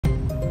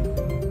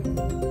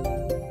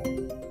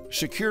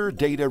Secure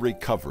Data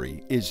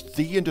Recovery is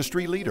the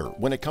industry leader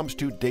when it comes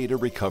to data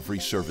recovery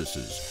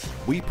services.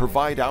 We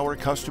provide our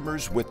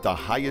customers with the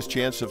highest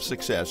chance of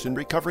success in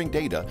recovering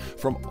data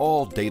from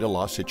all data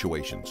loss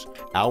situations.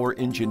 Our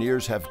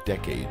engineers have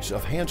decades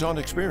of hands-on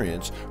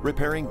experience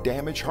repairing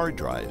damaged hard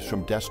drives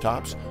from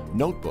desktops,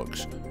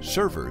 notebooks,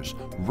 servers,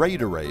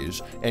 RAID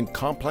arrays, and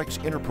complex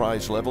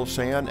enterprise-level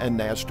SAN and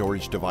NAS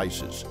storage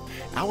devices.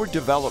 Our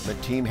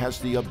development team has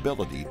the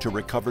ability to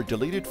recover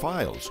deleted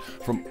files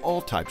from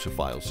all types of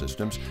file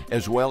systems,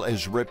 as well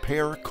as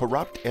repair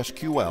corrupt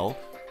SQL,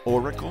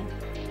 Oracle,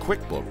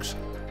 QuickBooks,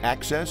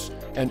 Access,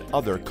 and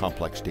other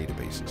complex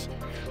databases.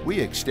 We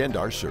extend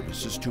our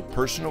services to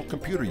personal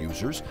computer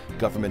users,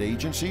 government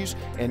agencies,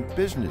 and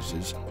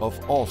businesses of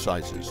all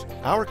sizes.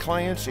 Our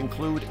clients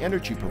include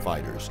energy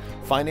providers,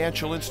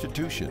 financial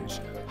institutions,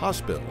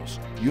 hospitals,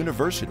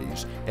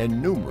 universities, and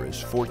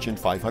numerous Fortune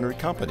 500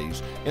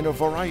 companies in a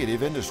variety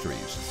of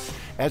industries.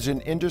 As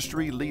an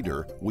industry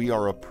leader, we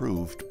are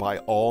approved by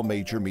all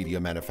major media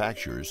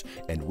manufacturers,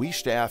 and we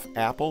staff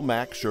Apple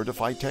Mac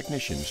certified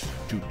technicians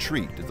to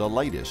treat the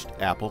latest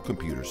Apple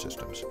computer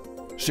systems.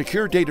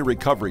 Secure Data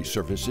Recovery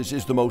Services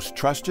is the most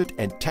trusted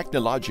and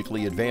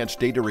technologically advanced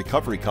data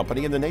recovery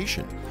company in the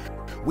nation.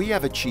 We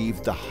have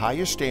achieved the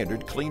highest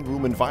standard clean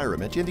room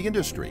environment in the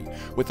industry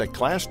with a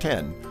Class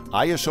 10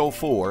 ISO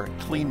 4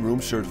 clean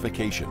room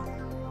certification.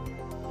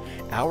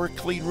 Our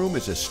clean room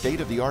is a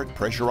state-of-the-art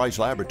pressurized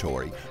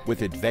laboratory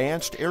with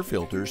advanced air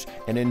filters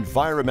and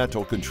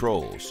environmental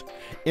controls.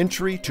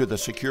 Entry to the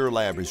secure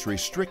lab is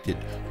restricted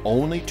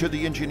only to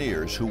the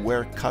engineers who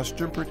wear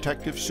custom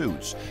protective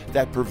suits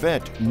that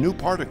prevent new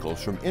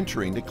particles from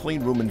entering the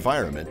clean room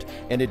environment,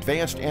 and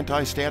advanced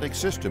anti-static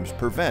systems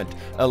prevent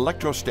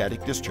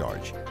electrostatic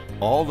discharge.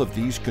 All of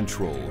these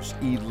controls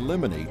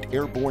eliminate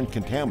airborne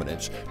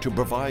contaminants to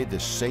provide the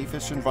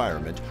safest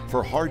environment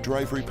for hard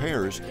drive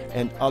repairs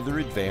and other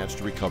advanced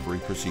recovery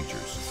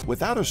procedures.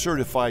 Without a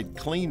certified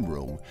clean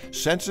room,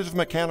 sensitive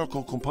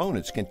mechanical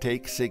components can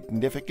take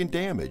significant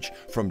damage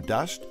from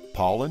dust,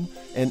 pollen,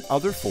 and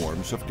other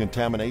forms of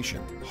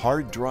contamination.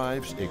 Hard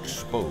drives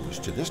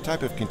exposed to this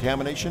type of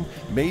contamination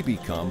may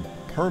become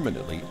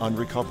permanently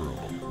unrecoverable.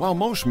 While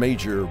most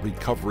major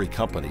recovery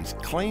companies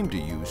claim to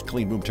use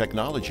cleanroom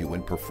technology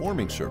when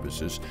performing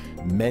services,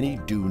 many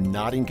do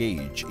not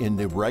engage in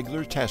the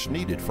regular tests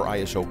needed for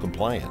ISO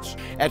compliance.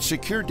 At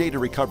Secure Data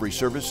Recovery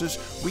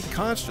Services, we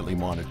constantly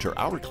monitor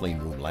our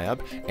cleanroom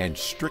lab and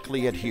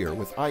strictly adhere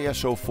with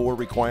ISO 4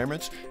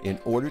 requirements in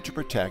order to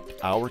protect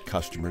our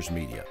customers'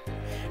 media.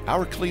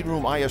 Our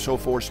cleanroom ISO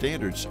 4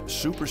 standards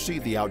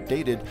supersede the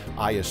outdated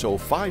ISO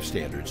 5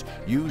 standards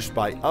used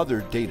by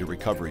other data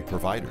recovery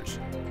providers.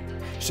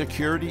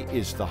 Security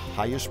is the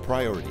highest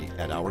priority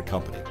at our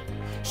company.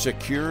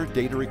 Secure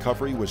Data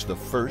Recovery was the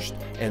first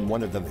and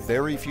one of the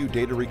very few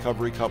data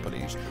recovery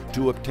companies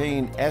to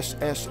obtain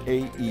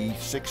SSAE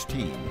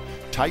 16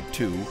 Type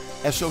 2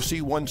 SOC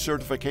 1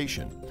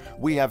 certification.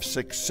 We have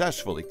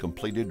successfully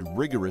completed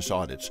rigorous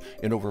audits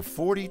in over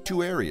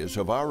 42 areas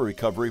of our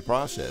recovery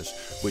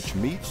process, which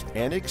meets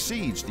and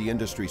exceeds the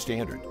industry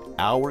standard.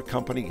 Our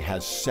company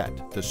has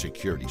set the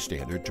security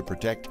standard to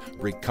protect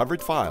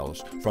recovered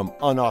files from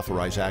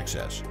unauthorized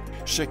access.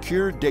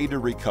 Secure Data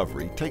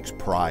Recovery takes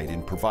pride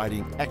in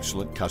providing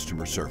excellent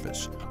customer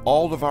service.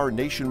 All of our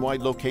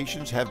nationwide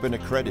locations have been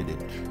accredited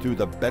through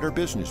the Better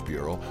Business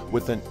Bureau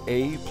with an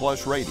A+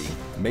 rating,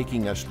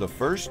 making us the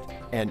first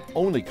and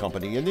only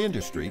company in the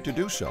industry to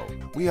do so.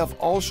 We have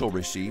also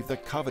received the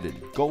coveted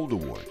Gold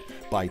Award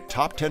by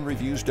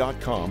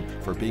Top10Reviews.com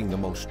for being the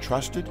most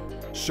trusted,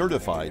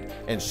 certified,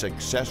 and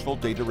successful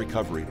data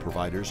recovery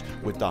providers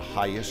with the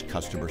highest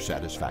customer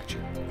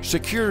satisfaction.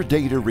 Secure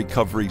Data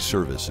Recovery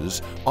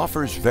Services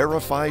offers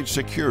verified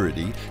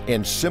security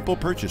and simple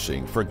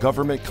purchasing for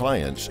government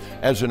clients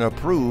as an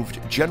approved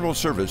General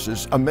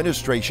Services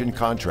Administration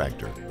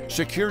contractor.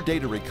 Secure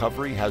Data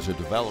Recovery has a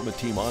development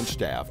team on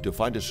staff to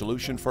find a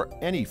solution for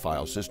any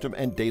file system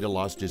and data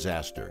loss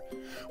disaster.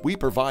 We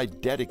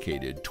provide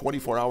dedicated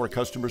 24-hour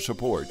customer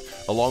support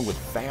along with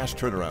fast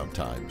turnaround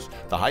times,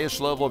 the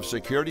highest level of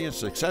security and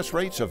success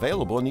rates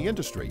available in the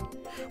industry.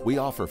 We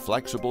offer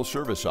flexible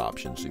service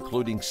options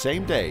including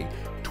same-day,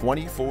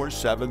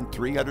 24/7,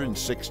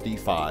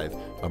 365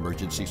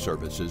 emergency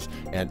services,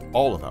 and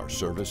all of our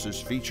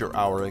services feature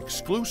our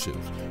exclusive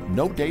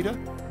no data,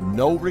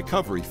 no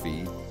recovery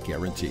fee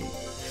guarantee.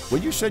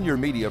 When you send your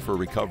media for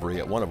recovery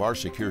at one of our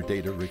Secure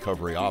Data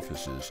Recovery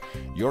offices,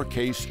 your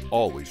case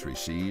always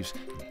receives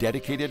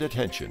dedicated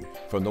attention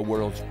from the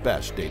world's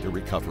best data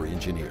recovery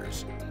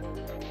engineers.